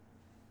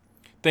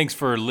Thanks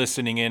for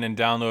listening in and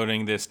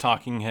downloading this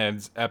Talking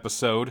Heads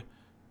episode.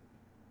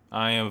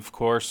 I, of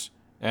course,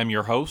 am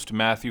your host,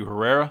 Matthew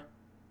Herrera.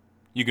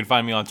 You can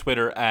find me on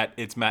Twitter at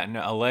It's Matt in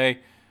LA.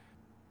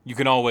 You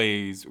can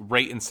always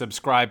rate and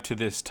subscribe to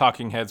this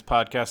Talking Heads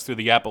podcast through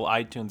the Apple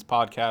iTunes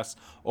podcast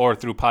or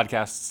through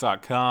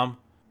podcasts.com.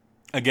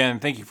 Again,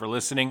 thank you for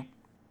listening,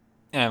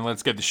 and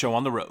let's get the show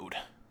on the road.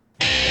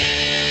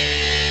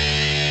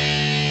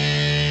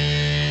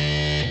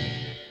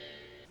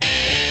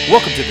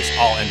 Welcome to this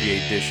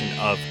all-NBA edition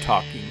of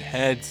Talking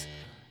Heads.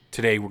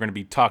 Today we're going to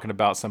be talking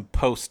about some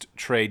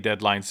post-trade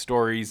deadline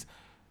stories,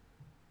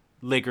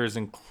 Lakers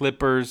and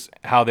Clippers,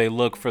 how they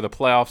look for the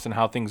playoffs and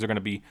how things are going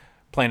to be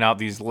playing out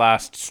these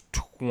last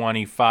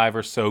 25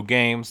 or so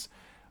games.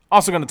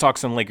 Also going to talk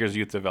some Lakers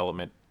youth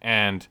development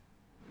and,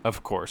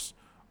 of course,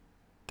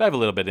 dive a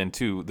little bit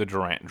into the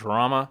Durant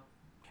drama.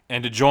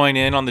 And to join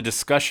in on the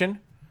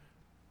discussion,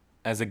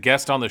 as a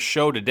guest on the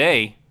show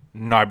today,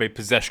 Narbe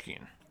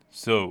Pezeshkian.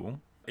 So,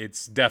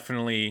 it's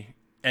definitely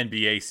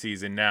NBA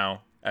season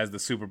now as the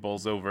Super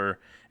Bowl's over,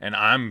 and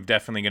I'm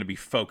definitely going to be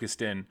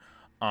focused in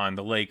on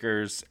the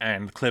Lakers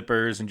and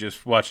Clippers and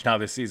just watching how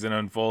this season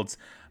unfolds.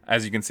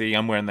 As you can see,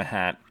 I'm wearing the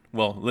hat.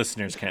 Well,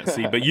 listeners can't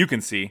see, but you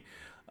can see.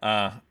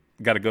 Got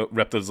to go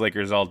rep those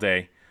Lakers all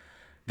day.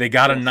 They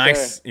got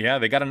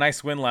they got a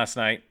nice win last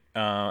night,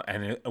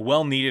 and a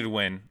well-needed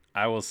win.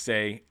 I will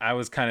say, I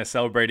was kind of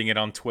celebrating it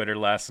on Twitter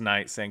last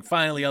night, saying,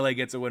 finally LA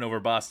gets a win over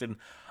Boston.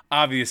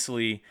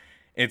 Obviously,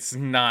 it's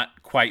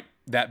not quite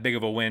that big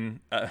of a win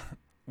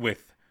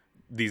with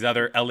these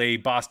other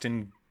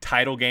LA-Boston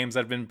title games that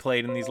have been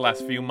played in these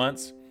last few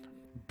months.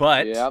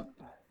 But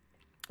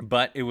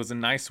it was a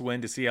nice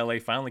win to see LA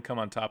finally come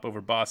on top over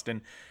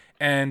Boston.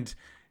 And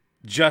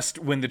just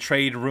when the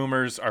trade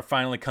rumors are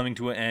finally coming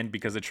to an end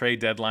because the trade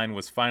deadline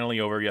was finally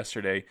over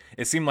yesterday,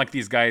 it seemed like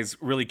these guys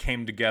really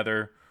came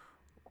together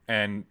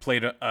and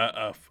played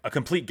a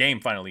complete game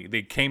finally.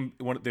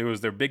 It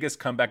was their biggest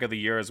comeback of the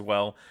year as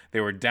well. They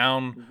were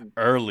down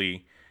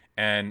early.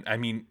 And, I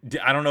mean,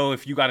 I don't know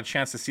if you got a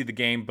chance to see the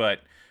game,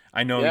 but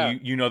I know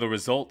you know the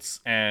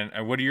results.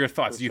 And what are your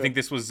thoughts? Do you think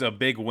this was a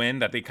big win,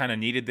 that they kind of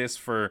needed this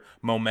for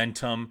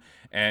momentum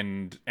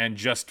and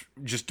just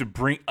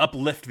to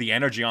uplift the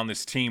energy on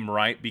this team,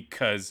 right?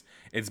 Because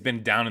it's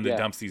been down in the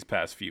dumps these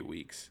past few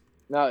weeks.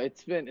 No,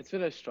 it's been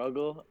a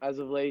struggle as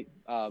of late.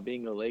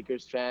 Being a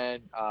Lakers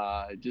fan,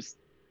 just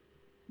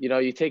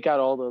you take out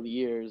all the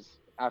years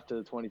after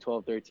the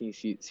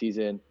 2012-13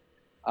 season,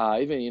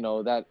 even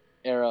that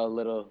era,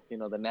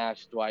 the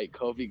Nash, Dwight,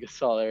 Kobe,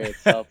 Gasol era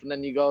itself, and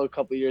then you go a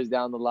couple years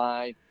down the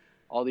line,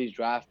 all these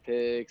draft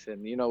picks,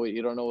 and you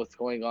don't know what's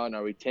going on.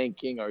 Are we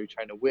tanking? Are we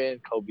trying to win?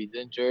 Kobe's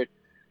injured.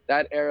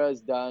 That era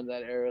is done.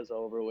 That era is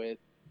over with.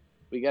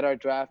 We get our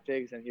draft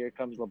picks, and here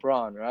comes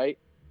LeBron, right?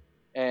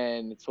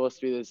 And it's supposed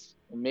to be this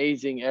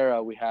amazing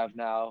era we have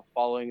now,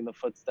 following in the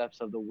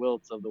footsteps of the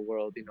Wilts of the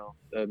world,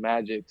 the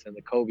Magics and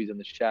the Kobe's and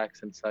the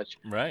Shaqs and such.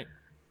 Right.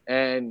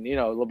 And,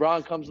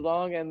 LeBron comes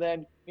along and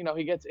then,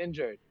 he gets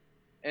injured.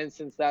 And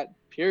since that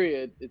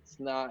period, it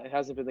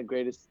hasn't been the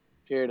greatest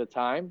period of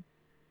time.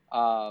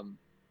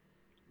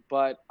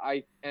 But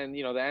the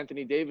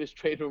Anthony Davis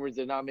trade rumors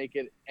did not make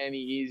it any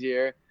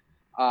easier.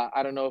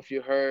 I don't know if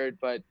you heard,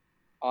 but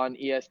on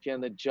ESPN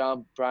The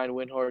Jump, Brian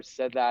Windhorst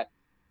said that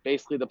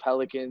basically the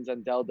Pelicans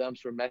and Dell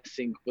Demps were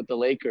messing with the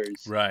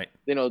Lakers. Right.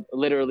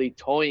 Literally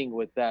toying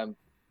with them.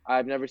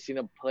 I've never seen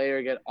a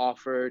player get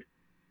offered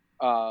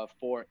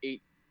for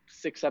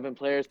 6, 7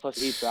 players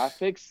plus 8 draft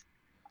picks.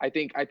 I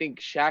think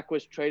Shaq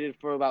was traded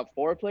for about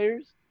 4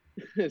 players.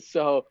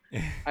 So,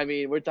 I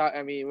mean,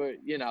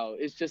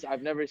 it's just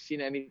I've never seen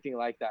anything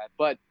like that.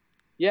 But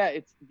yeah,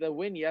 it's the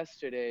win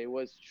yesterday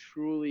was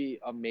truly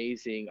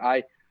amazing.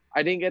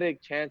 I didn't get a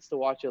chance to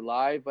watch it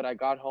live, but I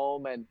got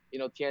home and,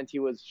 TNT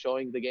was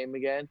showing the game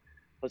again.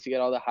 Plus you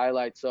get all the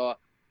highlights. So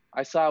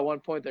I saw at one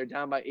point they're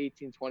down by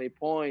 18, 20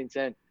 points.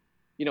 And,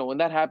 when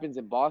that happens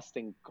in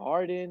Boston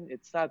Garden,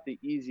 it's not the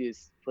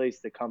easiest place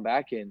to come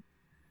back in.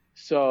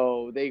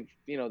 So they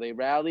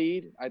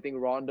rallied. I think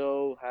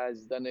Rondo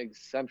has done an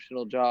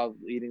exceptional job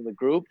leading the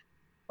group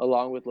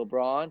along with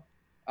LeBron.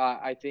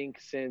 I think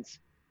since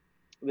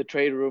the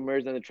trade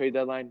rumors and the trade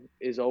deadline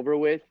is over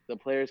with, the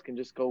players can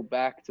just go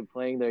back to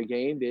playing their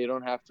game. They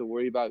don't have to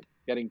worry about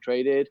getting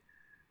traded.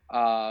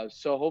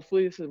 So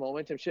hopefully this is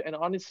momentum shift. And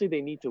honestly,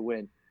 they need to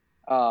win.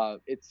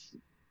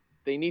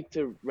 They need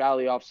to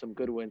rally off some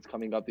good wins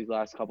coming up these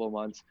last couple of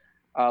months.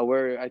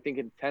 We're, I think,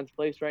 in 10th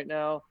place right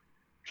now.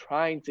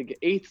 Trying to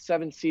get 8th,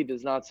 7th seed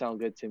does not sound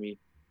good to me.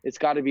 It's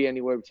got to be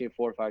anywhere between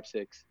 4, 5,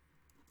 6.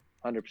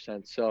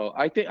 100%. So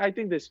I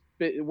think this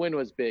win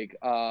was big.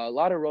 A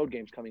lot of road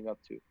games coming up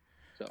too.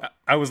 So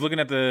I was looking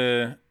at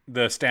the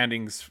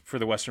standings for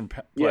the Western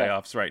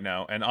playoffs right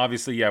now, and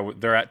obviously,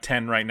 they're at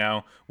 10 right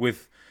now.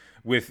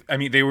 I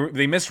mean,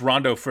 they missed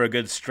Rondo for a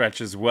good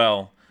stretch as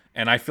well,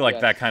 and I feel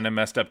like that kind of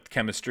messed up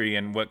chemistry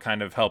and what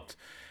kind of helped.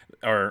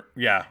 I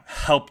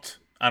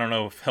don't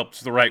know if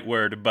help's the right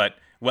word, but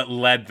what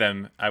led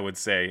them, I would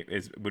say,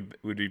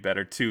 would be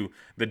better, to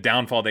the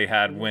downfall they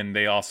had Mhm. when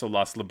they also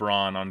lost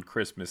LeBron on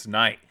Christmas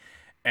night.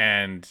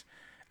 And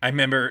I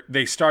remember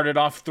they started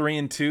off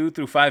 3-2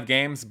 through 5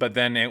 games, but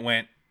then it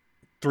went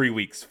 3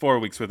 weeks, 4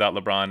 weeks without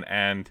LeBron,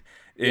 and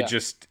it Yeah,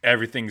 just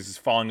everything's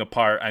falling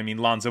apart. I mean,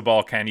 Lonzo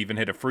Ball can't even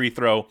hit a free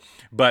throw.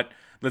 But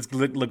let's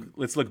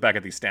look back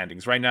at these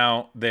standings. Right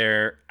now,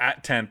 they're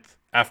at 10th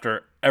after yeah.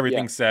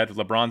 everything's said.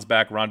 LeBron's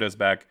back, Rondo's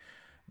back.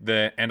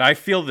 And I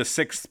feel the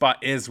sixth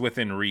spot is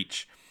within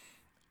reach.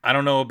 I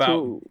don't know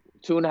about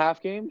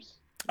 2.5 games,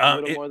 a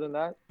little it. more than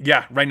that.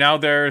 Yeah, right now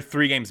they're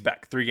 3 games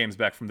back. 3 games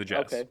back from the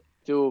Jazz. Okay,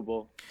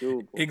 doable,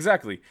 doable.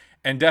 Exactly.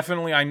 And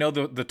definitely, I know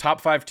the top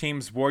five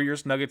teams: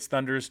 Warriors, Nuggets,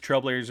 Thunders,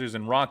 Trailblazers,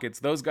 and Rockets.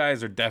 Those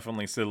guys are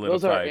definitely Those are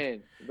solidified.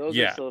 in. Those are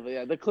Yeah, still.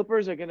 Yeah, the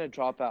Clippers are gonna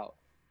drop out.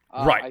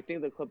 right. I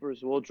think the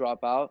Clippers will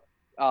drop out.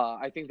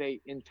 I think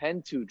they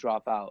intend to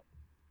drop out.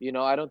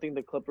 I don't think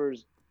the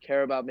Clippers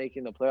care about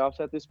making the playoffs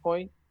at this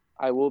point.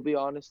 I will be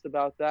honest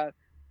about that.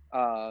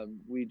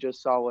 We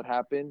just saw what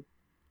happened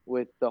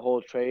with the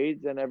whole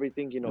trades and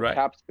everything. Right.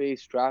 Cap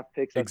space, draft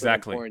picks. That's really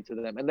Exactly. important to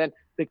them. And then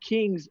the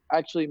Kings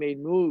actually made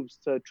moves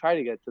to try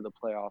to get to the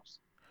playoffs.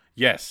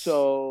 Yes.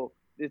 So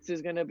this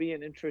is gonna be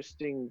an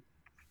interesting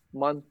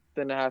month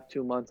and a half,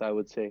 2 months, I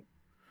would say.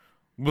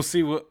 We'll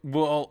see.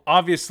 Well,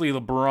 obviously,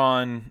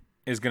 LeBron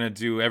is going to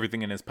do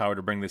everything in his power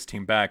to bring this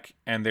team back.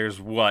 And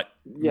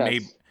maybe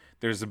Yes,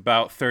 there's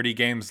about 30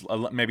 games,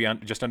 maybe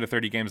just under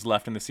 30 games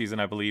left in the season,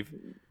 I believe.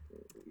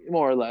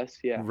 more or less,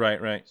 yeah.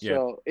 Right. Right. Yeah.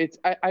 So it's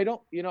I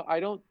don't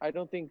I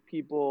don't think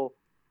people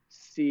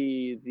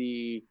see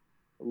the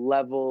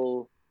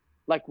level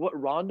like what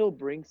Rondo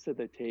brings to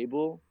the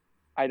table.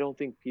 I don't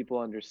think people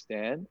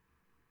understand.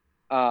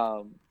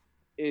 Um,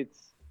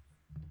 it's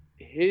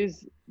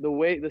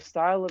the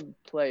style of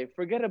play.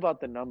 Forget about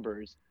the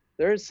numbers.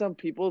 There's some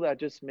people that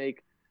just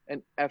make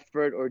an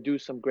effort or do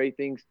some great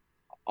things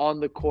on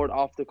the court,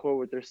 off the court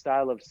with their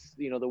style of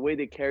the way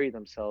they carry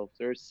themselves,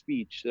 their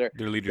speech, their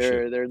Their leadership.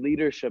 their their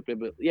leadership.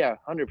 But yeah,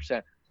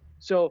 100%.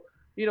 So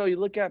you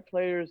look at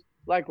players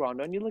like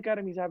Rondo, and you look at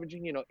him, he's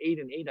averaging 8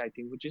 and 8, I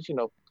think, which is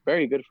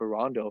very good for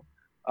Rondo.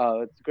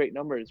 It's great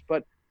numbers,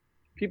 but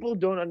people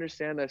don't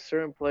understand that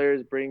certain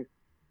players bring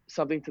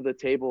something to the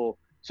table.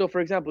 So,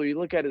 for example, you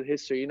look at his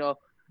history,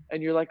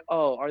 and you're like,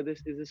 oh,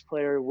 is this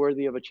player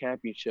worthy of a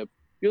championship?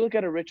 You look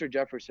at a Richard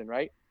Jefferson,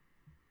 right,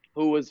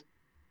 who was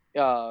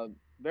uh,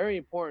 very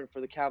important for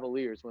the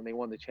Cavaliers when they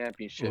won the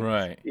championship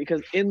Right.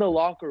 because in the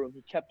locker room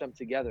he kept them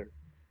together.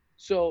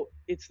 So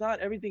it's not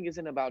everything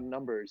isn't about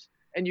numbers.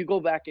 And you go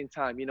back in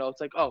time,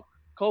 it's like, oh,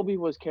 Kobe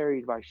was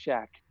carried by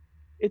Shaq.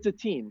 It's a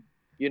team,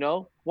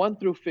 1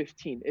 through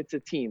 15. It's a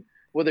team.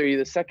 Whether you're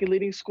the second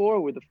leading scorer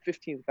or the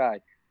 15th guy,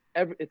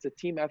 it's a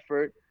team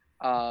effort.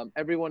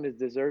 Everyone is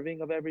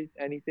deserving of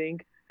anything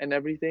and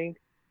everything,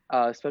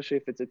 especially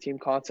if it's a team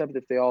concept.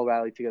 If they all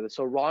rally together.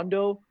 So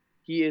Rondo,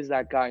 he is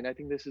that guy, and I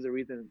think this is the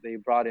reason they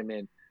brought him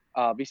in.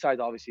 Besides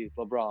obviously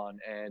LeBron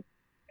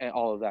and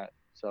all of that.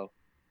 So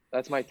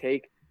that's my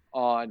take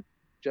on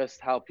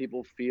just how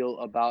people feel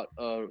about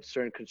a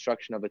certain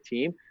construction of a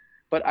team.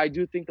 But I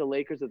do think the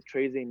Lakers, the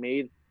trades they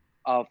made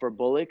for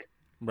Bullock,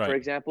 for Right.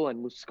 example,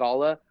 and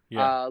Muscala,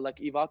 Yeah. like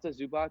Ivica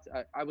Zubac,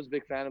 I was a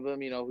big fan of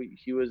him.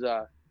 He was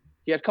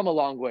he had come a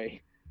long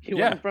way. He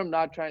Yeah. went from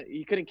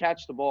he couldn't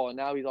catch the ball, and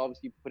now he's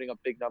obviously putting up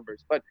big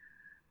numbers. But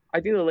I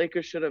think the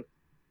Lakers should have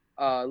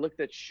looked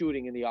at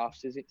shooting in the off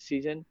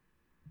season,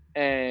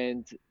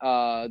 and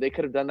they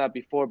could have done that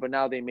before, but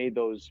now they made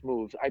those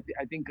moves. I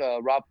think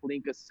Rob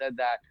Pelinka said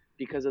that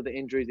because of the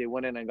injuries they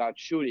went in and got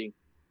shooting,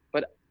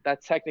 but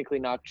that's technically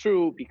not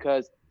true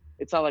because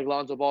it's not like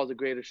Lonzo Ball is the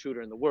greatest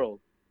shooter in the world,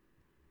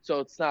 so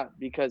it's not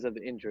because of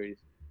the injuries.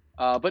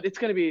 But it's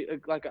going to be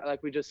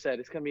like we just said,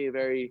 it's going to be a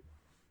very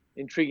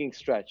intriguing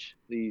stretch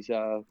these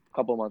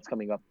couple months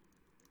coming up.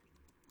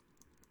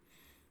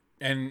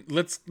 And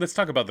let's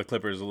talk about the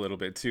Clippers a little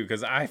bit too,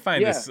 because I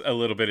find Yeah. this a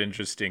little bit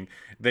interesting.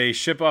 They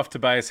ship off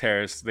Tobias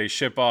Harris, they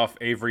ship off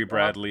Avery Uh-huh.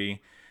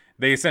 Bradley.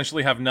 They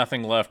essentially have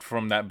nothing left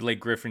from that Blake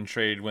Griffin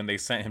trade when they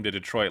sent him to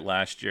Detroit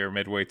last year,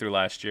 midway through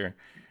last year.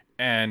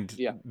 And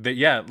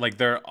Yeah. like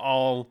they're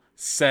all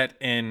set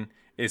in,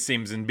 it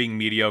seems, in being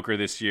mediocre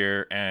this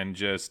year and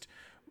just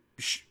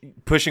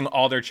pushing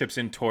all their chips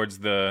in towards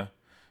the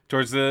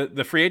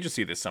free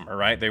agency this summer,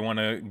 right? They want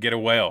to get a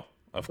whale,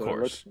 of That's what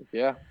it looks course. like.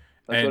 Yeah.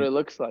 That's what And it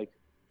looks like.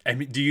 I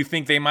mean, do you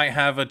think they might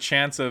have a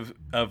chance of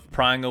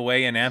prying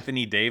away an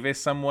Anthony Davis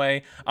some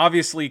way?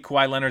 Obviously,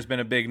 Kawhi Leonard's been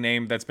a big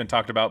name that's been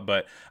talked about,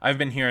 but I've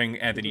been hearing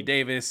Anthony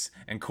Davis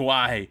and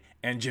Kawhi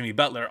and Jimmy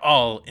Butler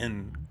all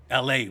in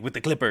LA with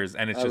the Clippers,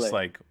 and it's just LA.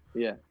 like,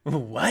 Yeah.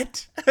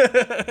 what?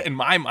 In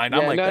my mind,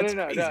 I'm Yeah, like, no, no, that's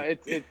no,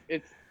 crazy.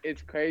 no.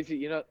 It's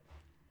crazy.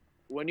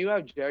 When you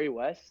have Jerry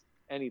West,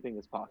 anything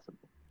is possible.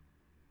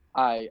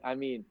 I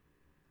mean,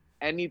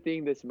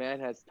 anything this man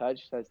has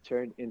touched has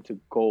turned into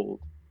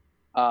gold.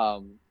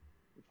 Um,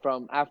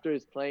 from after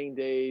his playing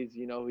days,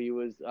 he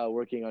was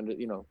working under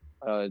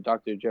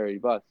Dr. Jerry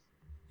Buss,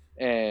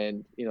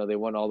 and they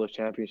won all those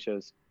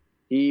championships.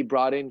 He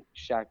brought in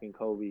Shaq and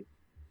Kobe.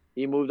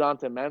 He moved on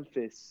to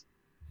Memphis,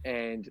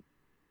 and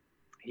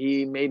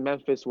he made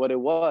Memphis what it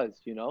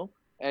was, you know.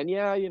 And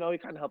yeah, you know, he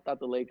kind of helped out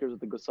the Lakers with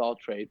the Gasol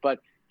trade, but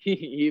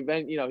he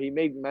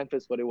made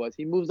Memphis what it was.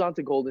 He moves on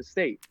to Golden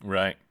State.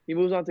 Right. He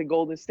moves on to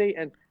Golden State,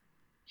 and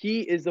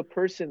he is the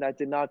person that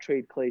did not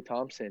trade Klay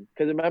Thompson.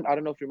 Because remember, I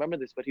don't know if you remember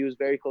this, but he was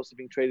very close to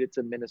being traded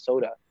to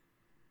Minnesota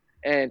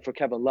and for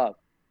Kevin Love.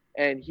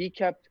 And he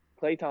kept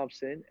Klay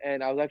Thompson.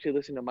 And I was actually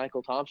listening to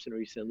Michael Thompson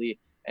recently,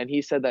 and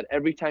he said that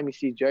every time he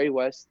sees Jerry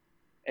West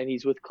and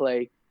he's with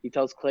Klay, he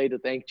tells Klay to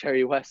thank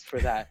Jerry West for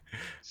that.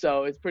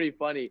 So it's pretty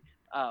funny.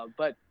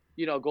 But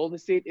you know, Golden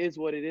State is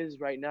what it is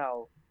right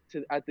now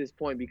at this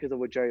point because of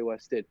what Jerry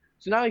West did.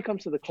 So now he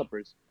comes to the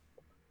Clippers.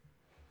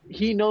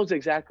 He knows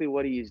exactly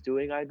what he is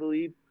doing, I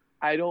believe.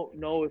 I don't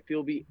know if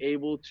he'll be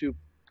able to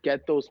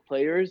get those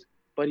players,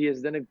 but he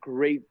has done a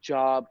great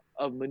job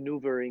of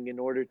maneuvering in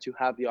order to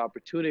have the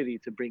opportunity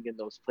to bring in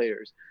those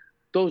players.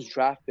 Those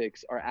draft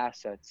picks are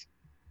assets.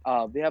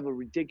 They have a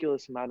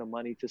ridiculous amount of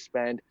money to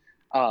spend.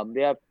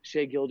 They have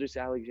Shea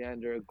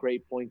Gilgeous-Alexander, a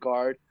great point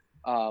guard,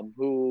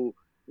 who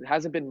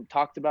hasn't been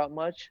talked about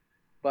much,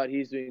 but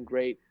he's doing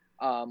great.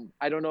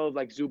 I don't know if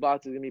like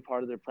Zubac is gonna be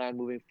part of their plan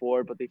moving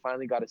forward, but they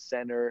finally got a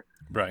center.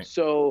 Right.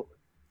 So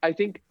I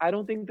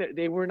don't think that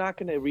they were not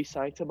gonna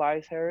re-sign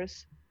Tobias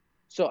Harris.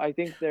 So I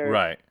think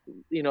Right.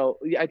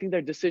 I think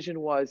their decision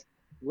was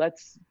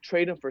let's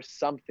trade him for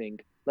something.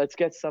 Let's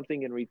get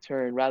something in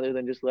return rather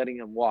than just letting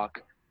him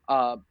walk.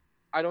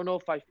 I don't know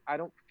if I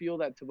don't feel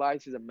that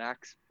Tobias is a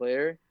max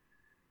player.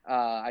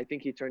 I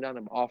think he turned down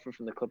an offer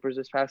from the Clippers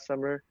this past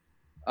summer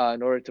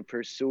in order to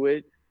pursue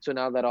it. So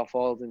now that all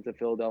falls into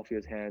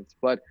Philadelphia's hands.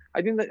 But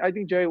I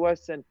think Jerry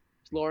West and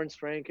Lawrence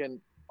Frank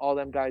and all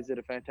them guys did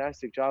a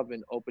fantastic job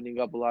in opening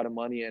up a lot of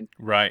money and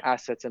Right.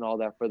 assets and all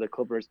that for the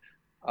Clippers.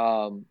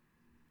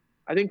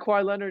 I think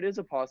Kawhi Leonard is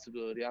a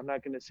possibility. I'm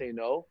not going to say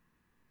no.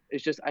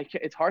 It's just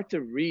it's hard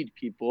to read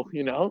people,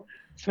 you know,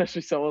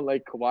 especially someone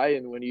like Kawhi.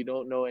 And when you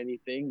don't know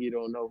anything, you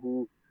don't know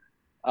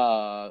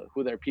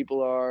who their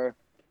people are,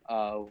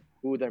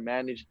 who they're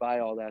managed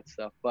by, all that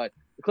stuff. But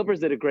the Clippers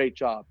did a great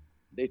job.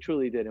 They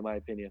truly did, in my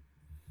opinion.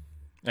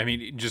 I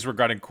mean, just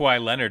regarding Kawhi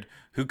Leonard,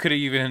 who could have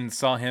even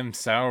saw him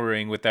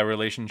souring with that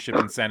relationship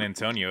in San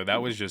Antonio?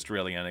 That was just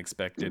really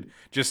unexpected.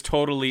 Just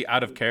totally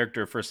out of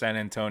character for San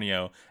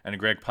Antonio and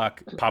Greg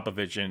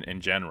Popovich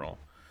in general.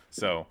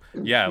 So,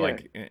 yeah,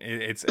 like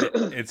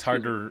it's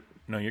hard to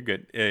 – no, you're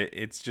good.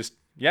 It's just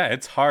 – yeah,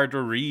 it's hard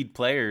to read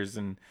players.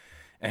 And,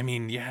 I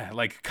mean, yeah,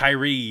 like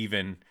Kyrie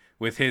even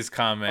with his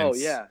comments. Oh,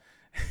 yeah.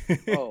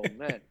 Oh,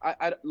 man.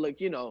 I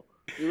like, you know,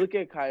 you look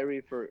at Kyrie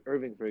for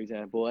Irving, for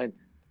example, and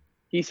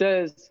he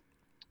says,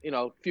 you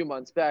know, a few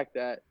months back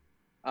that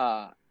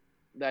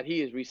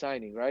he is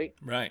resigning, right?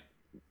 Right.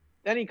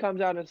 Then he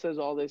comes out and says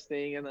all this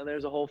thing, and then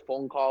there's a whole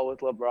phone call with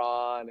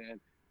LeBron and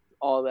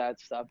all that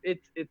stuff.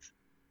 It's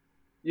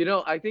you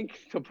know, I think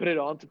to put it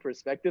all into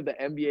perspective, the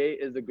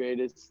NBA is the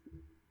greatest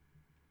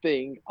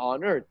thing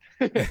on earth.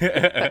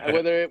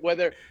 whether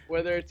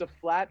it's a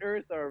flat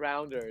earth or a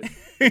round earth.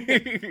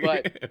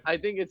 But I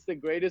think it's the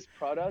greatest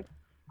product.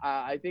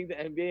 I think the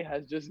NBA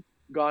has just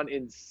gone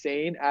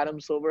insane.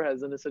 Adam Silver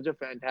has done such a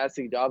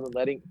fantastic job in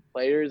letting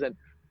players and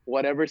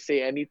whatever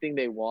say anything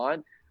they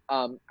want.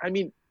 I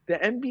mean, the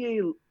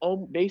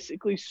NBA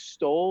basically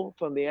stole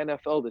from the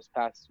NFL this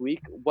past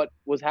week what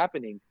was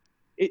happening.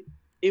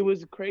 It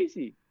was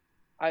crazy.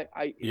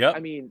 Yep. I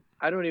mean,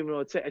 I don't even know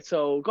what to say.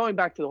 So going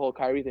back to the whole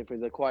Kyrie thing for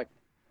the Kawhi,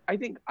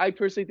 I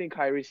personally think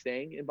Kyrie's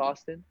staying in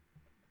Boston.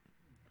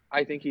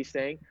 I think he's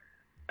staying.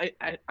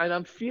 I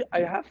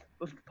have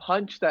a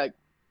hunch that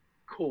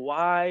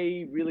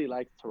Kawhi really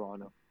likes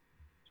Toronto.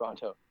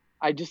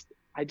 I just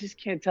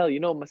can't tell. You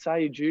know,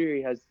 Masai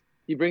Ujiri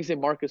he brings in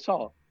Marc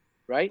Gasol,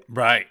 right?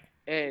 Right.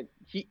 And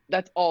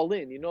that's all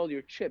in. You know,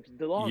 your chips.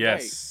 DeLon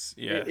Yes.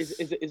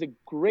 is a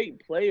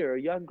great player,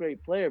 a young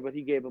great player, but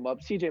he gave him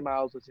up. CJ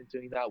Miles wasn't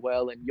doing that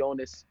well, and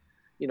Jonas,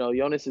 you know,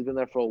 Jonas has been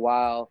there for a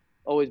while.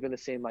 Always been the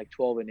same like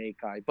 12 and 8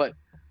 guy, but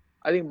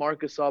I think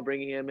Marc Gasol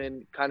bringing him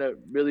in kind of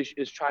really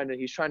he's trying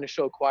to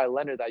show Kawhi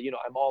Leonard that, you know,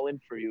 I'm all in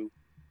for you.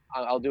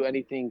 I'll do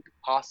anything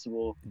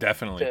possible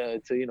definitely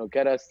to you know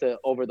get us to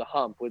over the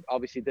hump. Which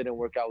obviously didn't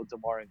work out with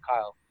DeMar and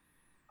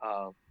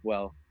Kyle.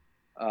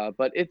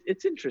 But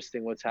it's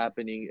interesting what's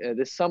happening.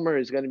 This summer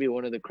is going to be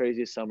one of the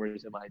craziest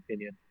summers in my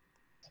opinion.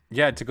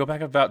 Yeah, to go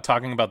back about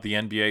talking about the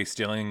NBA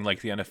stealing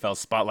like the NFL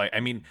spotlight. I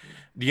mean,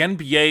 the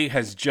NBA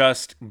has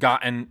just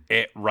gotten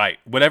it right.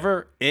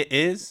 Whatever it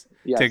is,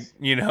 yes.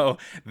 You know,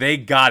 they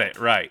got it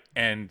right.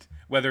 And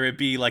whether it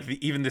be like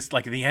even this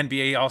like the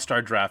NBA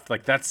All-Star draft,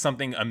 like that's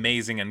something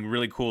amazing and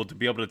really cool to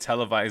be able to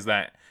televise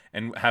that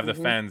and have the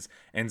fans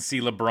and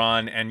see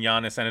LeBron and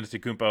Giannis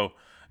Antetokounmpo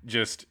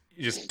just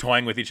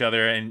toying with each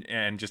other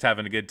and just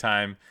having a good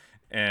time.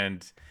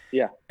 And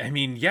yeah, I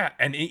mean, yeah,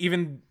 and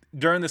even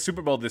during the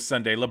Super Bowl this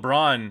Sunday,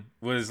 LeBron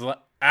was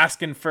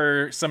asking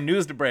for some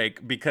news to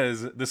break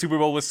because the Super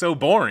Bowl was so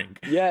boring.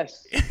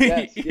 Yes.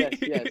 And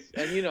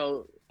you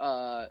know,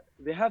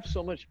 they have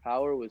so much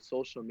power with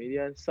social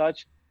media and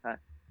such.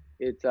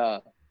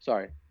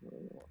 Sorry,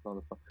 on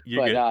the phone. You're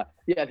But good.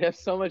 yeah, they have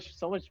so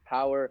much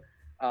power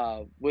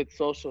with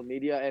social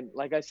media, and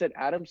like I said,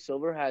 Adam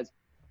Silver has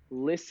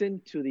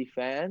listened to the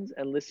fans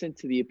and listened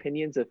to the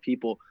opinions of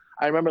people.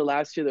 I remember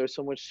last year there was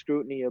so much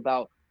scrutiny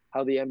about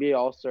how the NBA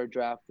All Star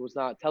Draft was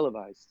not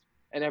televised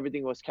and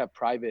everything was kept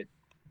private,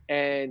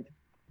 and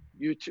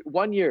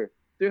 1 year,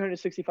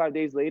 365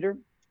 days later,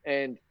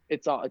 and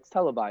it's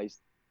televised,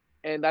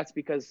 and that's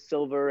because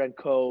Silver and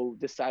Co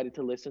decided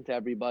to listen to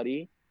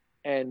everybody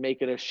and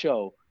make it a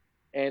show.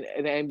 And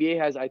the NBA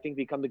has, I think,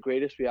 become the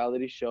greatest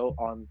reality show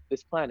on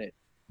this planet.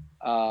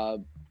 Uh,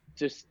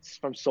 just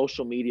from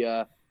social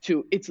media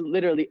to it's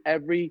literally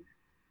every,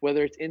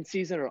 whether it's in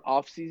season or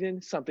off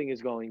season, something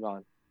is going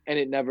on, and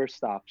it never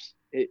stops.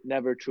 It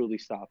never truly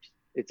stops.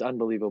 It's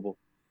unbelievable.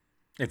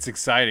 It's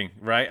exciting,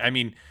 right? I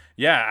mean,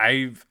 yeah,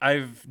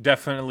 I've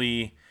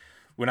definitely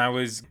when I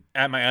was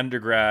at my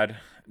undergrad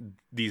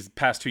these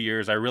past 2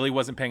 years, I really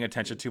wasn't paying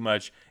attention too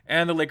much,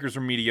 and the Lakers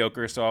were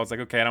mediocre, so I was like,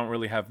 okay, I don't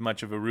really have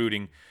much of a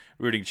rooting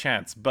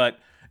chance. But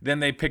then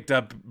they picked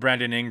up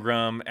Brandon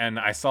Ingram, and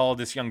I saw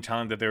this young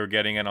talent that they were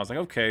getting, and I was like,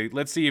 okay,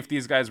 let's see if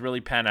these guys really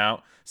pan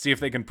out, see if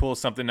they can pull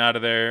something out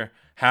of their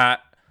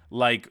hat,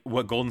 like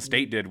what Golden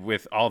State did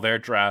with all their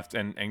draft,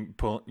 and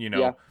pull,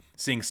 Yeah,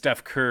 seeing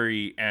Steph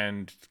Curry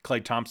and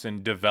Klay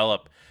Thompson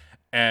develop,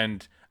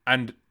 and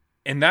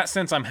in that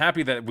sense, I'm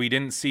happy that we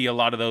didn't see a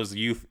lot of those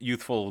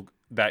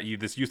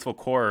this youthful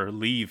core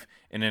leave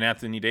in an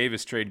Anthony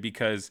Davis trade,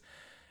 because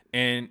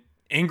in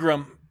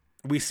Ingram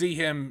we see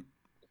him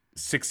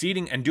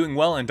succeeding and doing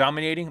well and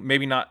dominating,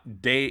 maybe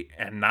not day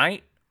and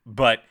night,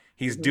 but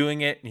he's hmm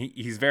doing it.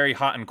 He's very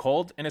hot and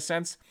cold in a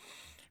sense,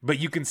 but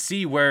you can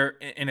see where,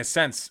 in a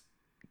sense,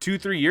 2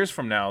 3 years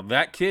from now,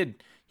 that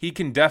kid, he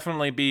can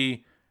definitely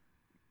be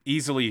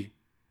easily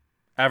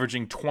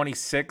averaging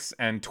 26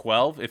 and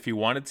 12 if he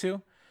wanted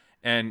to.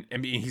 And I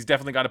mean, he's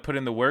definitely got to put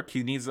in the work.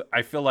 He needs.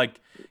 I feel like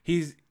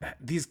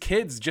these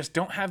kids just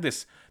don't have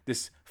this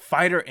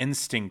fighter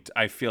instinct.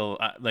 I feel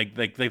like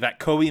that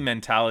Kobe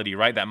mentality,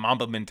 right? That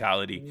Mamba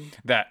mentality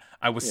that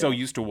I was so yeah,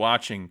 used to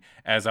watching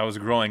as I was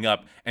growing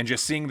up, and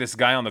just seeing this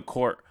guy on the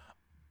court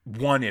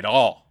won it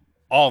all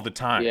the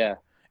time. yeah,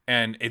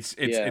 And it's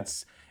it's yeah.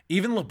 it's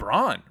even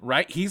LeBron,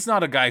 right? He's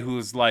not a guy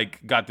who's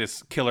like got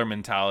this killer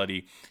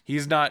mentality.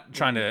 He's not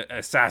trying hmm to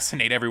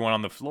assassinate everyone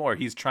on the floor.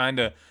 He's trying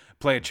to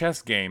play a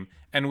chess game,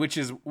 and which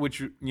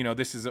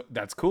this is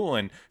that's cool.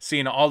 And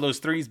seeing all those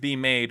threes being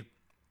made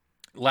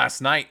last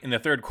night in the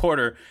third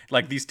quarter,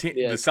 like the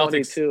Yeah,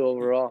 Celtics, 22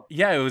 overall.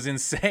 yeah, it was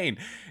insane.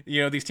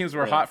 These teams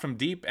were Yeah, hot from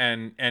deep,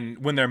 and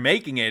when they're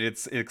making it,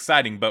 it's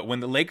exciting. But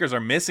when the Lakers are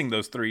missing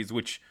those threes,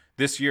 which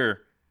this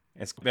year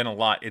it's been a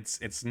lot,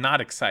 it's not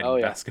oh exciting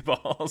yeah,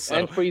 basketball. So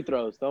and free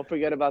throws. Don't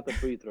forget about the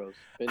free throws.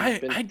 Been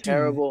I do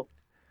terrible.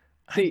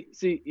 I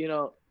See,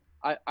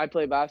 I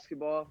play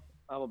basketball.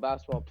 I'm a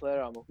basketball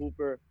player. I'm a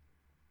hooper,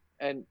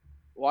 and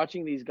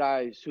watching these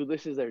guys who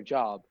this is their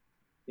job,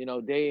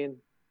 day in,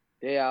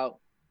 day out,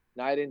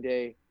 night and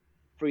day,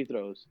 free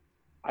throws.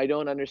 I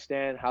don't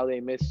understand how they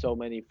miss so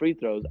many free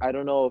throws. I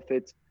don't know if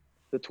it's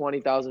the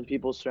 20,000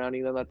 people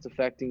surrounding them that's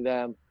affecting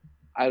them.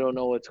 I don't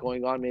know what's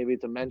going on. Maybe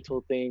it's a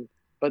mental thing,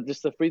 but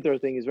just the free throw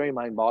thing is very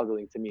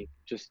mind-boggling to me.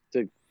 Just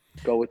to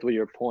go with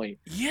your point,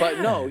 but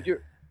yeah. no,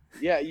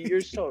 yeah,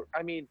 you're so.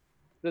 I mean,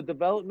 the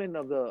development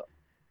of the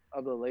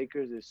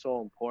Lakers is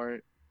so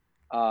important.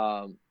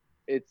 Um,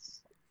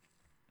 it's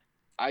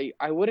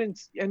I wouldn't,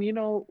 and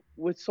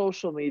with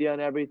social media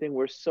and everything,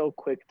 we're so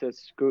quick to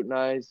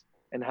scrutinize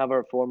and have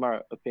our form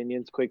our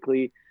opinions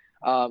quickly.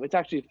 It's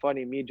actually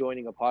funny me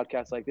joining a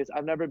podcast like this.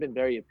 I've never been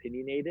very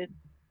opinionated.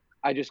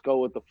 I just go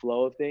with the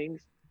flow of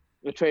things.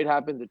 The trade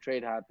happens, the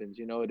trade happens.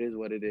 It is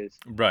what it is.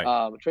 Right.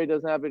 A trade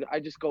doesn't happen,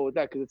 I just go with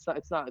that because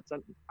it's not.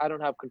 I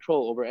don't have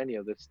control over any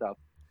of this stuff.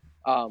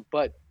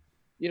 But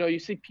you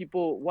see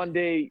people one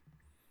day,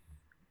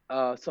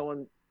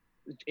 someone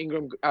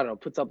Ingram, I don't know,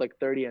 puts up like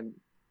 30 and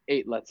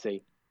 8, let's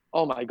say.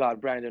 Oh my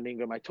God, Brandon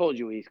Ingram! I told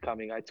you he's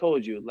coming. I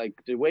told you, like,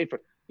 to wait for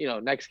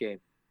next game,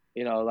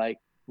 like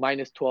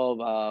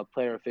 -12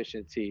 player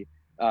efficiency,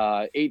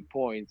 8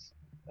 points,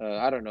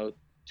 I don't know,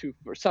 two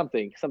for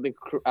something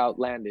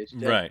outlandish,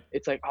 and Right.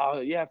 it's like,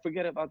 oh yeah,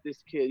 forget about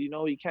this kid.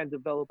 He can't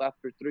develop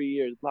after 3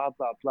 years. Blah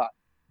blah blah.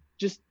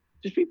 Just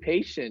just be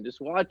patient.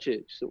 Just watch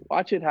it. Just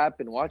watch it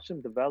happen. Watch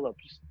them develop.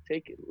 Just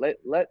take it.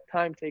 Let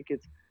time take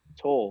its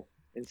toll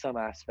in some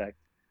aspect.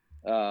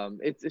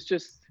 It's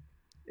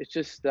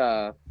just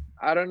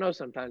I don't know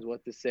sometimes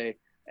what to say.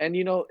 And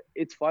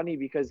it's funny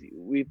because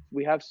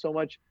we have so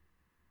much,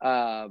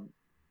 um,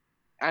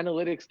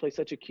 analytics play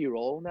such a key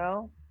role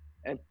now,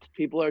 and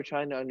people are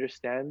trying to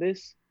understand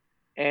this.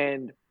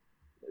 And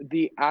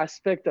the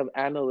aspect of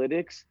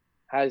analytics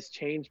has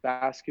changed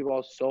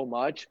basketball so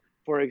much.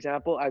 For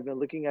example, I've been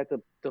looking at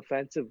the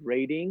defensive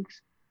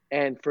ratings,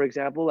 and for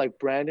example, like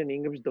Brandon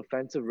Ingram's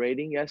defensive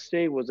rating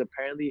yesterday was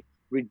apparently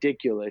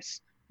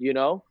ridiculous.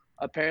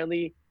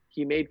 Apparently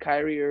he made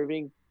Kyrie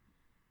Irving.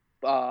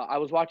 I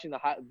was watching the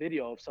hot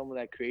video of someone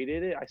that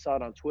created it. I saw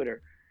it on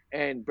Twitter,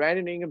 and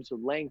Brandon Ingram's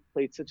length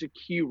played such a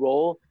key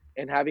role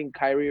and having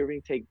Kyrie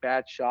Irving take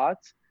bad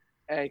shots.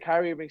 And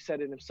Kyrie Irving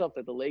said it himself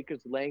that the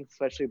Lakers' length,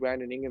 especially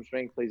Brandon Ingram's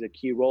length, plays a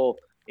key role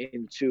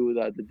into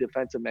the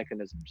defensive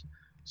mechanisms.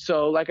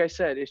 So, like I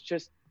said, it's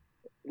just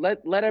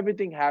let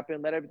everything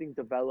happen, let everything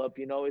develop.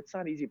 It's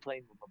not easy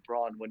playing with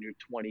LeBron when you're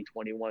 20,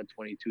 21,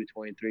 22,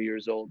 23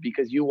 years old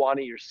because you want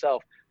it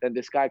yourself. Then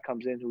this guy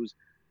comes in who's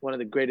one of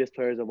the greatest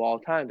players of all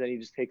time, then he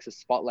just takes a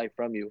spotlight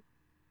from you.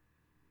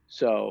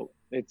 So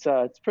it's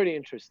pretty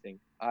interesting.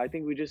 I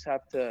think we just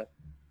have to,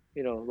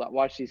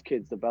 watch these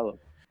kids develop.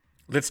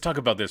 Let's talk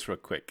about this real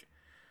quick.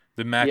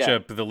 The Yeah.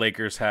 matchup the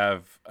Lakers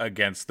have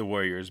against the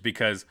Warriors,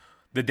 because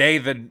the day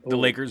that the Ooh.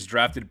 Lakers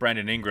drafted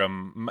Brandon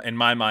Ingram, in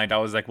my mind, I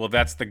was like, well,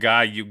 that's the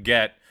guy you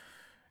get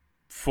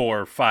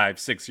 4, 5,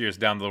 6 years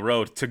down the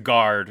road to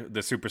guard the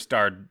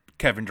superstar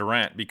Kevin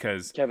Durant,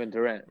 because Kevin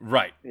Durant.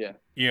 right, Yeah.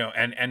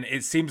 and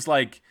it seems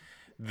like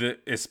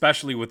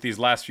especially with these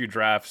last few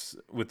drafts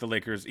with the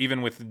Lakers,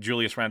 even with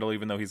Julius Randle,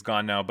 even though he's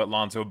gone now, but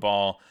Lonzo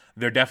Ball,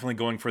 they're definitely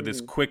going for this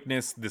Hmm.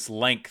 quickness, this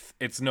length.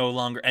 It's no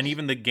longer, and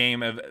even the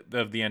game of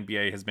the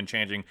NBA has been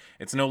changing.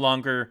 It's no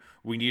longer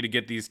we need to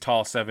get these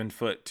tall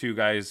 7'2"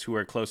 guys who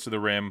are close to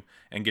the rim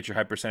and get your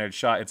high percentage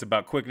shot. It's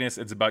about quickness.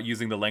 It's about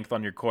using the length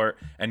on your court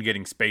and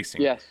getting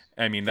spacing. Yes.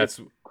 I mean, Quick,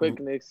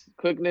 that's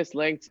quickness,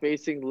 length,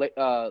 spacing,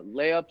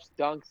 layups,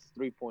 dunks,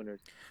 3-pointers.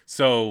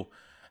 so.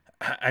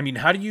 I mean,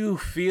 how do you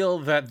feel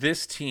that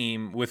this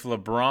team with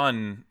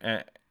LeBron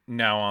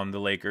now on the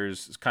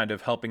Lakers is kind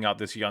of helping out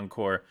this young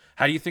core?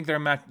 How do you think you're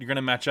going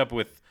to match up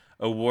with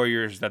a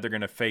Warriors that they're going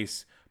to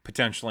face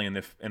potentially in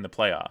the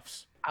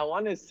playoffs? I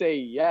want to say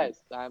yes.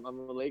 I'm a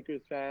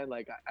Lakers fan.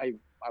 Like I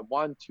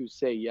want to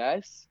say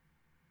yes,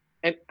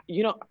 and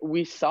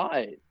we saw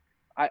it.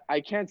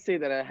 I can't say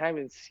that I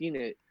haven't seen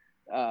it.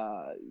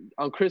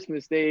 On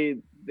Christmas Day,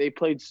 they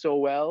played so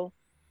well.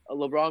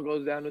 LeBron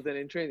goes down with an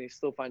injury, and they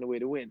still find a way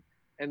to win.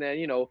 And then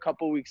a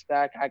couple weeks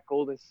back at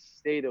Golden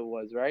State, it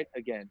was right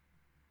again.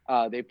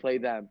 They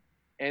played them,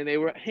 and they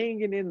were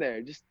hanging in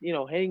there, just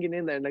hanging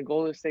in there. And then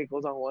Golden State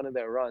goes on one of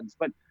their runs,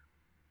 but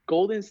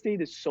Golden State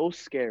is so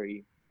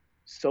scary,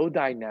 so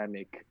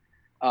dynamic.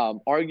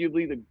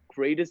 Arguably the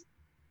greatest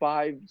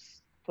five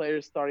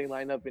players starting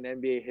lineup in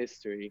NBA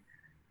history.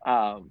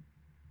 Um,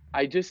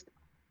 I just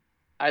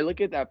I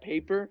look at that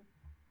paper,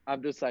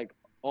 I'm just like,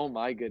 oh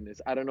my goodness,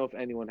 I don't know if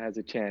anyone has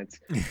a chance.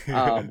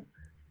 Um,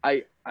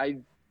 I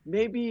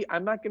maybe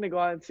I'm not gonna go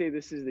out and say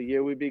this is the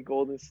year we beat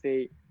Golden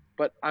State,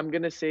 but I'm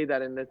gonna say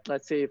that in the,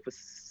 let's say if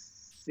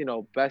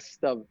a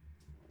best of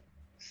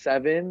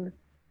seven,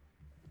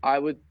 I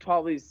would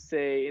probably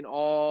say in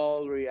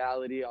all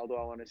reality,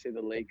 although I want to say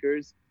the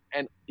Lakers.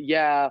 And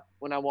yeah,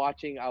 when I'm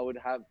watching, I would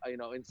have,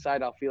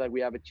 inside I'll feel like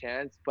we have a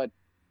chance. But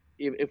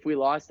if we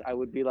lost, I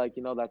would be like,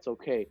 that's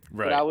okay.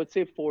 But I Right. would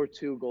say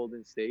 4-2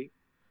 Golden State,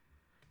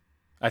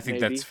 I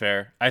think that's maybe.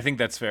 fair. I think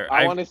that's fair.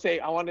 I want to say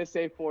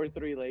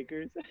 4-3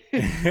 Lakers,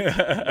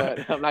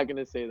 but I'm not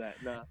gonna say that.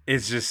 No.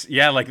 It's just,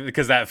 yeah, like,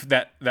 because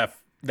that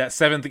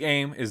seventh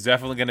game is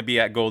definitely going to be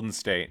at Golden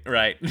State,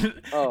 right?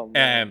 Oh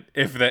man.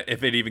 And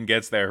if it even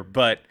gets there,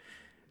 but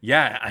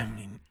yeah, I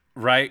mean,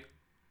 right?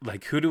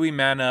 Like, who do we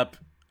man up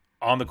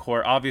on the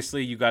court?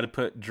 Obviously, you got to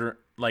put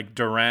like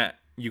Durant.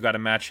 You got to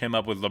match him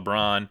up with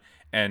LeBron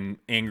and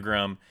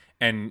Ingram,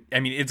 and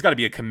I mean, it's got to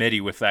be a committee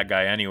with that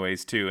guy,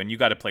 anyways, too. And you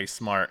got to play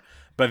smart.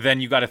 But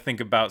then you got to think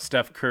about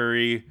Steph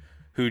Curry,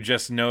 who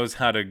just knows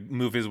how to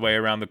move his way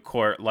around the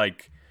court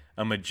like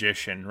a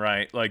magician,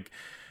 right? Like,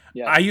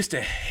 Yes. I used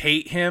to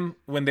hate him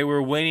when they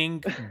were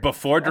winning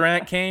before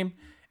Durant came,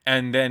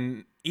 and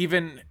then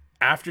even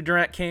after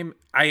Durant came,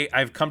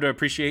 I've come to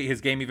appreciate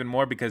his game even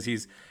more because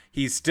he's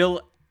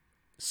still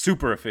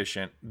super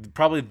efficient.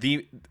 Probably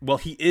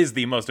he is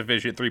the most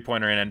efficient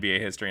 3-pointer in NBA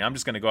history. I'm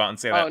just gonna go out and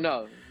say Oh that.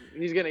 no,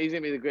 he's gonna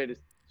be the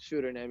greatest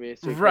shooter in NBA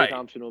history. Klay Right.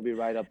 Thompson will be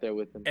right up there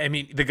with him. I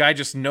mean, the guy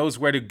just knows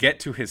where to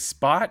get to his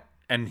spot,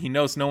 and he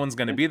knows no one's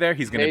gonna be there.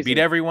 He's gonna beat Amazing.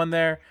 everyone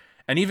there,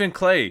 and even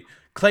Clay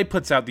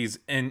puts out these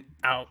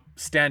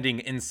outstanding,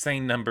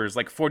 insane numbers,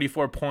 like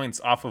 44 points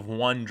off of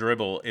one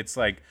dribble. It's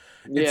like,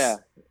 Yeah.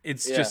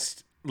 it's Yeah.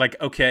 just like,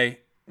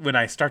 okay, when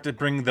I start to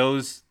bring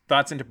those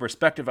thoughts into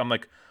perspective, I'm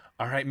like,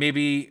 all right,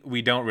 maybe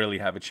we don't really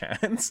have a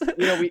chance.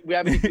 We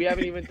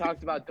haven't even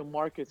talked about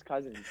DeMarcus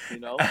Cousins.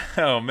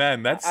 Oh man,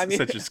 I that's mean,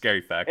 such a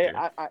scary factor.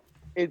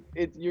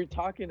 you're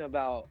talking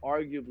about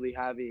arguably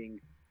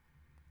having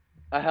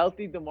a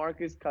healthy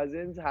DeMarcus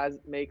Cousins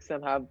makes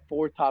them have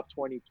 4 top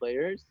 20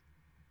 players,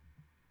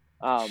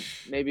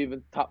 maybe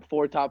even top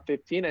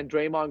 15, and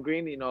Draymond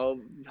Green,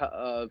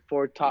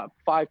 5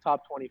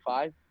 top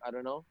 25. I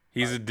don't know,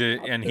 top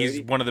And he's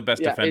 30. one of the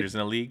best Yeah, defenders in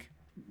the league.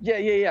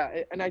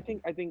 yeah. And I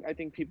think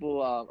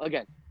people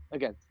again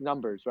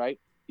numbers, right?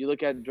 You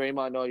look at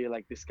Draymond, oh, you're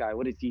like, this guy,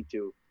 what does he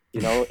do?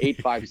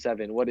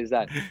 8'5'7". What is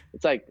that?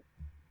 It's like,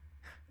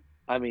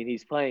 I mean,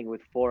 he's playing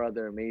with 4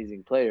 other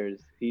amazing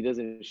players. He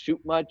doesn't shoot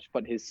much,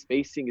 but his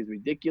spacing is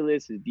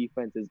ridiculous. His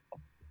defense is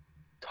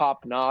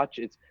top notch.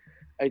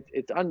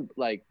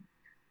 Like,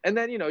 and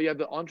then you have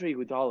the Andre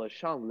Iguodala,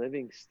 Sean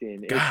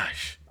Livingston.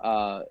 Gosh,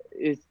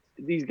 It's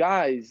these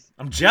guys.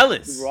 I'm The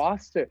jealous.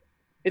 roster.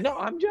 And no,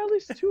 I'm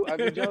jealous too.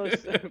 I've been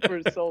jealous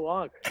for so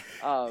long.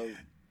 Um,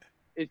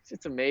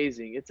 it's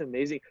amazing. It's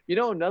amazing. You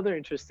know, another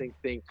interesting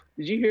thing.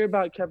 Did you hear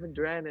about Kevin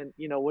Durant and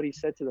what he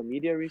said to the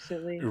media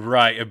recently?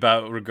 Right,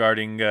 about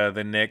regarding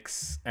the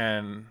Knicks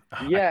and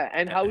Yeah,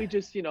 and how he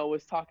just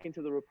was talking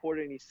to the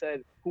reporter and he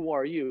said, "Who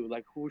are you?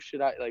 Like, who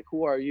should I like?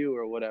 Who are you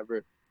or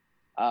whatever?"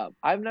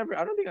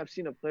 I don't think I've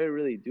seen a player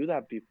really do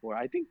that before.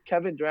 I think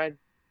Kevin Durant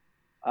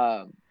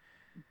um,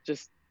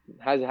 just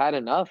has had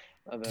enough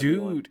of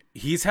everyone. dude,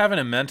 he's having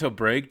a mental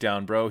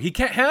breakdown, bro. He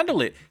can't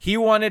handle it. He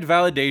wanted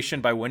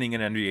validation by winning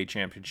an NBA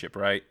championship,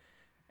 right?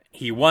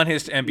 He won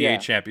his NBA Yeah,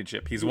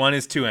 championship. He's he, won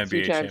his two two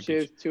NBA championships.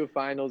 championships, two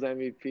Finals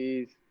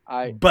MVPs.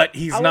 I But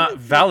I he's not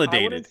wouldn't say I validated.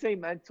 wouldn't say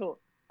mental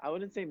I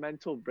wouldn't say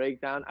mental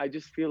breakdown. I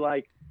just feel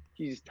like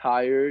he's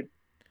tired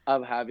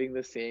of having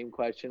the same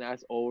question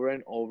asked over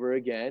and over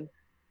again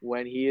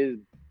when he is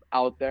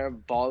out there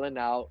balling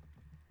out,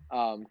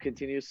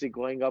 continuously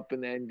going up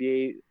in the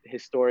NBA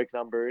historic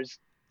numbers,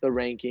 the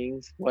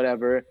rankings,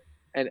 whatever,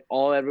 and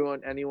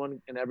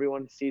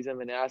everyone sees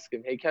him and asks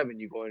him, "Hey, Kevin,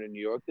 you going to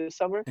New York this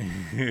summer?"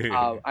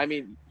 I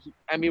mean,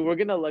 we're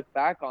gonna look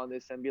back on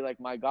this and be like,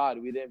 "My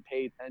God, we didn't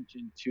pay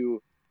attention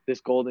to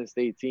this Golden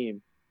State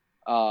team."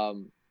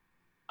 Um,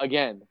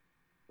 Again,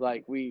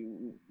 like we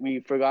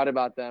forgot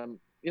about them.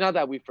 Not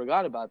that we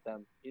forgot about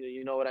them.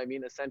 You know what I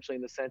mean? Essentially,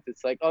 in the sense,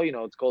 it's like, oh,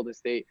 it's Golden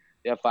State.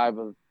 They have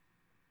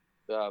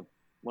uh,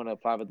 one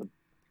of five of the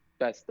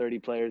best 30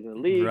 players in the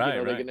league. Right,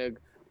 They're right. gonna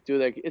do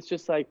like it's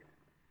just like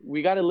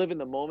we got to live in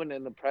the moment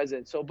and the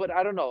present. So, but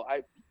I don't know.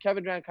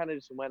 Kevin Durant kind of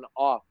just went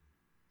off,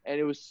 and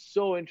it was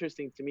so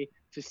interesting to me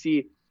to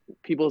see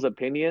people's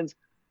opinions.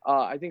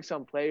 I think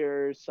some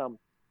players, some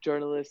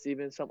journalists,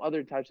 even some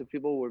other types of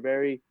people were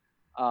very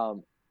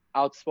um,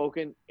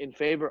 outspoken in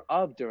favor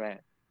of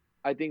Durant.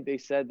 I think they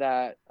said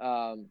that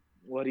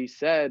what he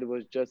said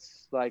was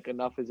just like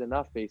enough is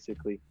enough,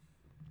 basically.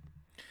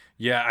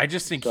 Yeah, I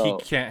just think he So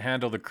can't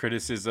handle the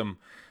criticism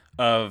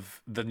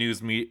of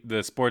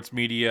the sports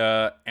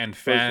media and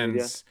social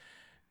media fans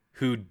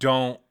who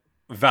don't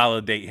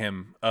validate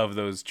him of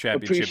those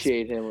championships.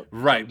 appreciate him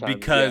Right,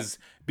 sometimes. Yeah,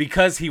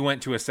 because he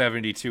went to a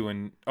 72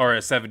 and or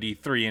a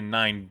 73 and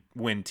 9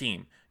 win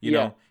team. You yeah,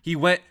 know, he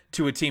went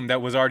to a team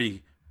that was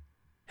already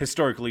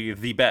historically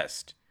the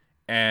best,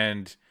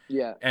 and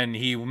yeah.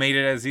 he made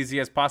it as easy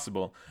as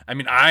possible. I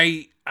mean,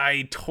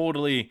 I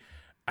totally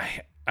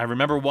I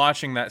remember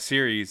watching that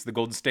series, the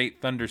Golden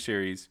State Thunder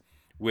series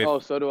with Oh,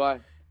 so do I.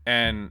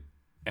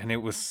 and it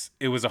was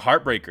a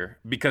heartbreaker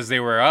because they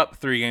were up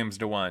 3 games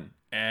to 1,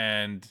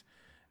 and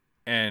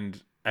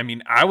I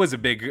mean, I was a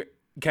big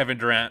Kevin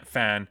Durant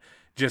fan,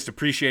 just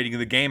appreciating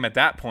the game at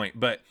that point.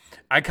 But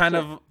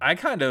So I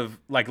kind of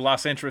like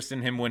lost interest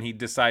in him when he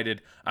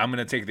decided I'm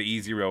gonna take the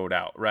easy road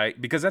out, right?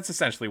 Because that's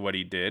essentially what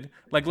he did.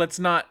 Like let's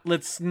not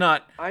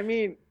I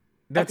mean,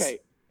 that's okay.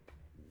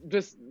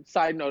 Just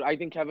side note, I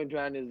think Kevin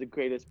Durant is the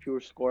greatest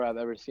pure scorer I've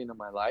ever seen in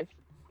my life.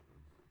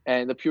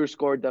 And the pure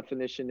score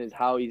definition is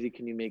how easy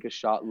can you make a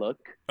shot look,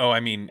 oh, I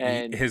mean,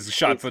 and his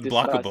shots it's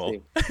unblockable.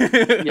 disgusting.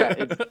 Yeah,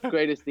 it's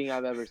greatest thing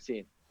I've ever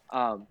seen.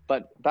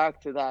 But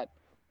back to that,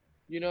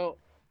 you know,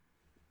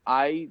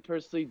 I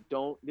personally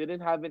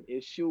didn't have an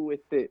issue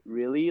with it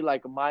really.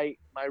 Like my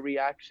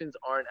reactions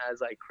aren't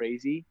as like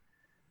crazy.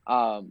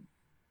 Um,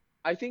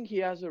 I think he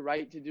has a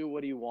right to do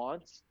what he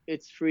wants.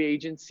 It's free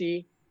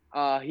agency.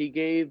 He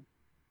gave,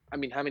 I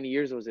mean, how many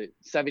years was it?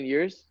 7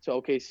 years to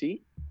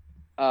OKC.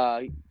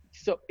 Uh,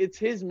 so it's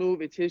his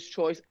move. It's his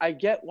choice. I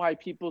get why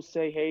people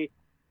say, hey,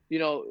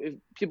 if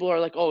people are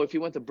like, oh, if he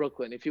went to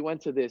Brooklyn, if he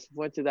went to this,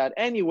 went to that,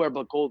 anywhere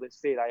but Golden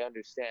State, I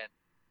understand.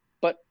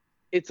 But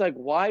it's like,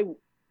 why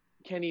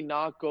can he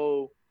not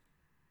go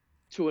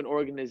to an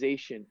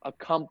organization, a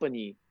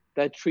company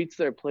that treats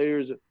their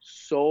players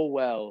so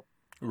well,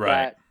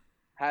 Right. that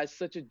has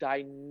such a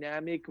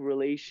dynamic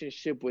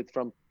relationship with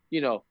from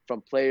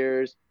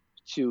players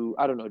to,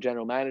 I don't know,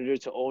 general manager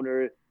to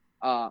owner.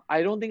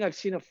 I don't think I've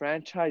seen a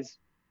franchise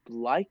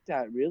like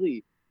that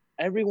really.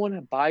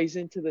 Everyone buys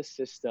into the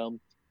system.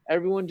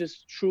 Everyone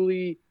just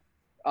truly,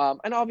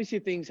 and obviously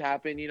things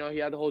happen. He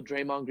had the whole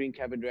Draymond Green,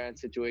 Kevin Durant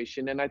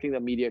situation, and I think the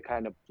media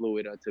kind of blew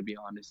it, to be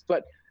honest.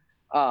 But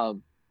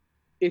um,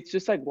 it's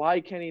just like,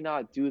 why can he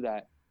not do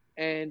that?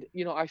 And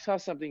I saw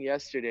something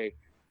yesterday,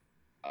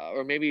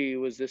 or maybe it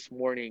was this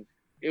morning.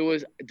 It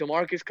was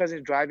DeMarcus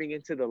Cousins driving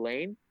into the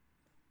lane,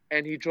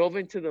 and he drove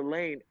into the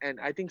lane, and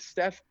I think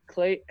Steph,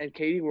 Clay, and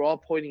Katie were all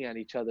pointing at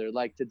each other,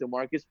 like, did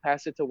DeMarcus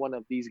pass it to one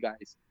of these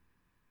guys?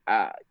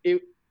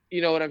 It,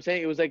 you know what I'm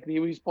saying? It was like he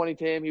was pointing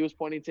to him, he was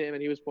pointing to him,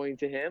 and he was pointing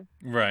to him,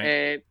 Right.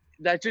 and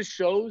that just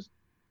shows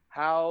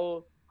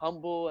how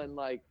humble and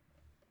like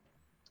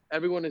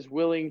everyone is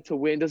willing to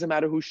win. Doesn't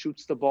matter who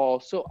shoots the ball.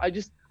 So I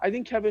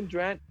think Kevin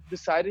Durant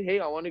decided, hey,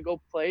 I want to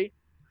go play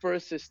for a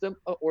system,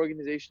 an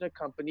organization, a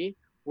company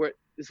where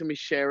there's gonna be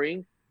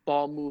sharing,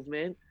 ball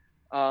movement,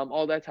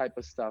 all that type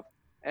of stuff.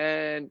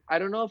 And I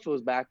don't know if it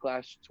was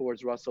backlash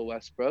towards Russell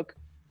Westbrook.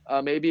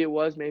 Maybe it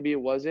was, maybe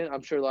it wasn't.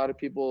 I'm sure a lot of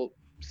people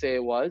say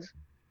it was,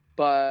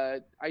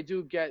 but I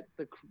do get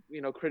the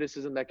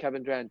criticism that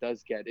Kevin Durant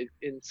does get.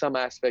 In some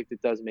aspect, it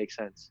does make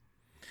sense.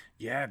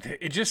 Yeah,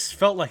 it just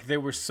felt like they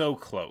were so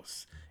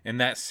close in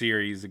that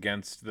series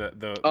against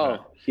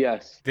Oh,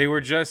 yes. They were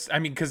just, I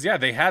mean, because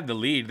they had the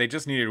lead. They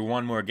just needed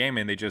one more game,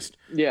 and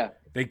Yeah.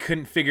 they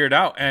couldn't figure it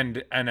out.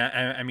 And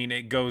I mean,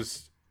 it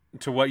goes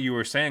to what you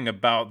were saying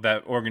about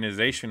that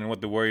organization and what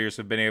the Warriors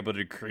have been able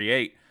to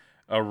create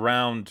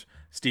around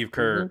Steve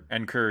Kerr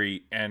and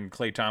Curry and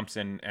Klay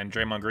Thompson and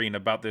Draymond Green,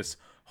 about this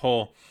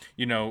whole,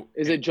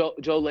 Is it Joe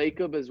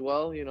Lacob as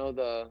well?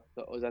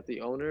 Was that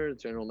the owner,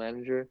 general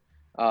manager?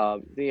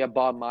 Then you have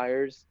Bob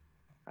Myers.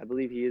 I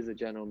believe he is a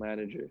general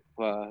manager.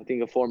 I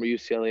think a former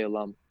UCLA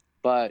alum.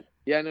 But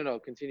yeah, no,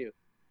 continue.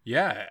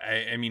 Yeah,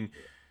 I mean,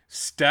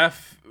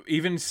 Steph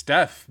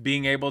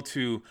being able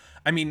to,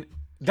 I mean,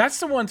 that's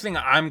the one thing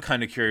I'm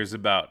kind of curious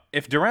about.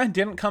 If Durant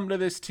didn't come to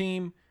this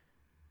team,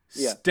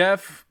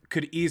 Steph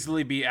could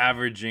easily be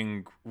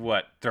averaging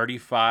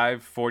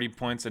 35, 40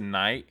 points a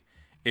night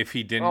if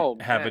he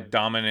didn't have a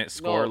dominant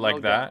score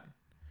like that.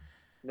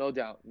 No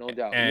doubt.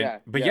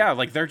 But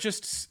like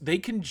they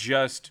can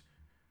just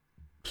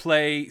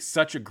play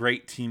such a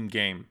great team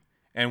game,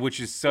 and which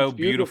is so it's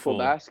beautiful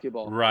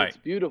basketball. Right. It's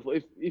beautiful.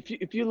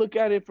 If you look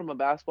at it from a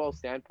basketball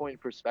standpoint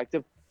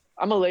perspective,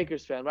 I'm a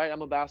Lakers fan, right?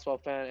 I'm a basketball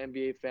fan,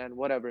 NBA fan,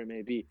 whatever it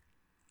may be.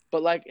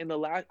 But like in the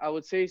last, I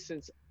would say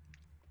since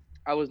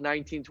I was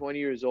 19, 20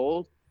 years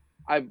old,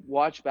 I've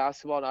watched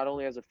basketball not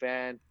only as a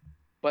fan,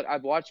 but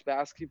I've watched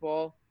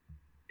basketball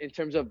in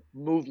terms of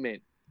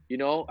movement.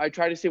 I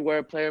try to see where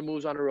a player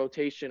moves on a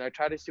rotation. I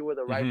try to see where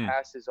the right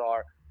passes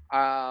are.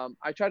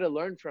 I try to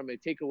learn from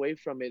it, take away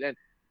from it. And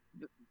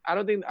I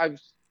don't think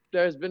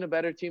there's been a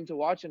better team to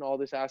watch in all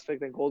this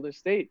aspect than Golden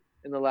State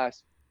in the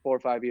last 4 or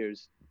 5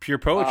 years. Pure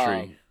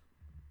poetry.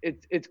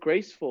 It's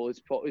graceful.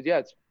 It's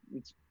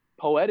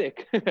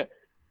poetic.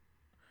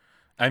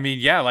 I mean,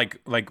 yeah,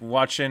 like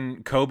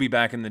watching Kobe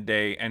back in the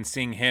day and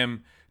seeing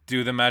him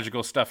do the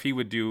magical stuff he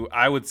would do,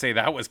 I would say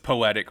that was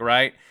poetic,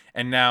 right?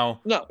 And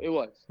now, no, it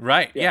was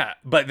right, yeah.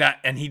 But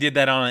he did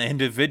that on an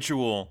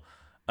individual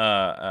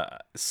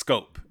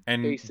scope,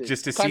 and basis.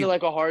 Just to kind see, of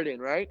like a Harden,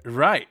 right?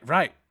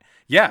 Right,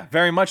 yeah,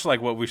 very much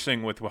like what we're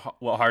seeing with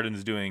what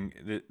Harden's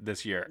doing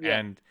this year,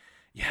 and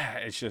yeah,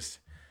 it's just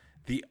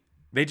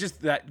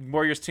that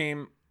Warriors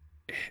team,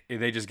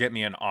 they just get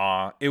me in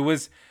awe.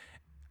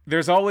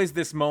 There's always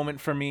this moment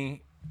for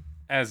me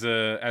as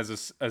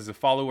a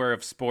follower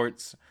of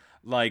sports,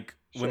 like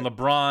when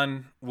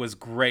LeBron was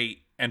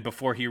great and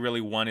before he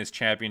really won his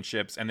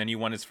championships, and then he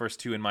won his first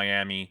 2 in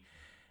Miami.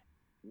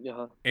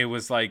 It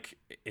was like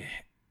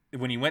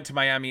when he went to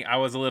Miami, I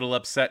was a little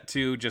upset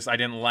too. Just I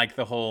didn't like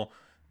the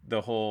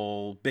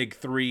whole big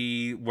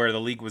 3 where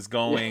the league was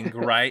going.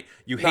 Right?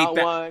 You hate not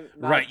that, one,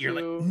 right? Two, you're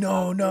like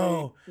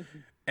no,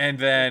 and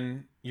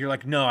then you're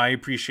like no, I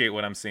appreciate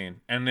what I'm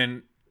seeing, and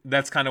then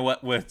that's kind of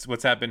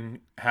what's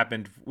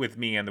happened with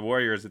me and the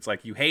Warriors. It's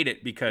like you hate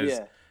it because,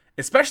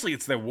 especially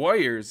it's the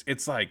Warriors.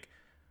 It's like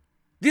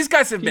these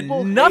guys have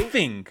been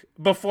nothing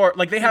before.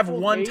 Like they have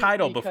one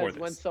title before this.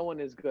 When someone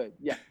is good,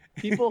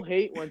 people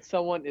hate when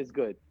someone is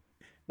good.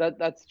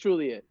 That's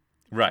truly it.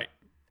 Right,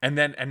 and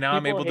now people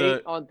I'm able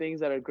hate to on things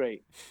that are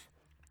great.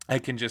 I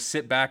can just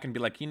sit back and be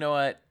like, you know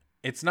what?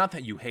 It's not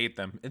that you hate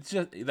them. It's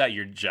just that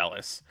you're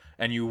jealous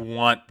and you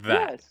want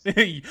that.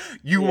 Yes.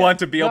 you want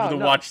to be able to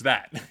watch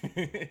that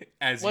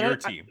as your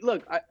team.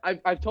 Look,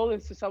 I've told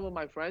this to some of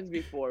my friends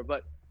before,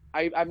 but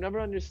I've never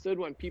understood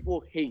when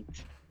people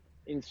hate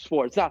in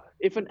sports. Now,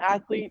 if an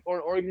athlete or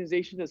an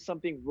organization does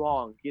something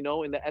wrong, in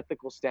the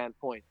ethical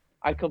standpoint,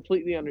 I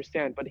completely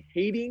understand. But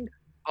hating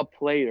a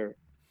player,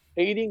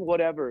 hating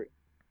whatever,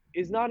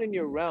 is not in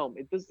your realm.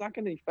 It's not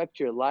going to affect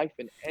your life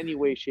in any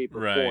way, shape,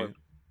 or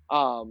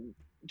form.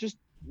 Just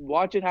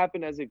watch it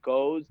happen as it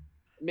goes.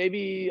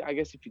 Maybe, I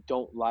guess, if you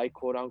don't like,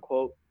 quote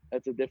unquote,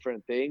 that's a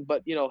different thing.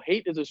 But,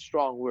 hate is a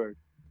strong word.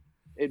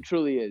 It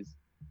truly is.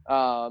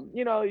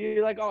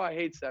 You're like, oh, I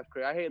hate Steph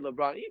Curry. I hate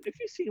LeBron. If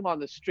you see him on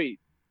the street,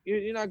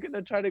 you're not going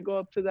to try to go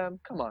up to them.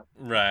 Come on.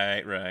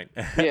 Right.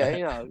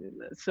 Yeah,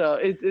 so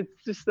it's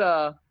just,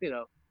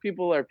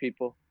 people are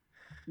people.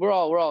 We're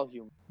all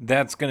human.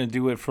 That's going to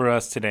do it for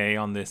us today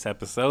on this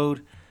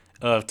episode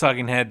of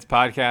Talking Heads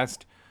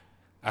podcast.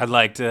 I'd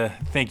like to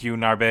thank you,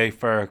 Narbe,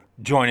 for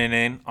joining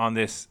in on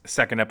this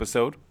second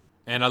episode.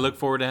 And I look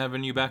forward to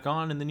having you back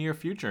on in the near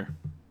future.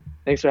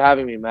 Thanks for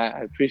having me, Matt. I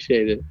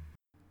appreciate it.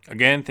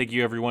 Again, thank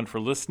you everyone for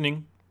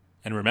listening.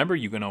 And remember,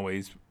 you can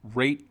always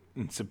rate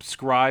and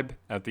subscribe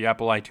at the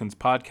Apple iTunes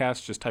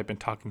podcast. Just type in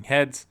Talking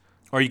Heads.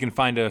 Or you can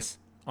find us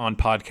on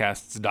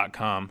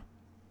podcasts.com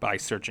by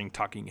searching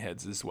Talking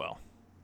Heads as well.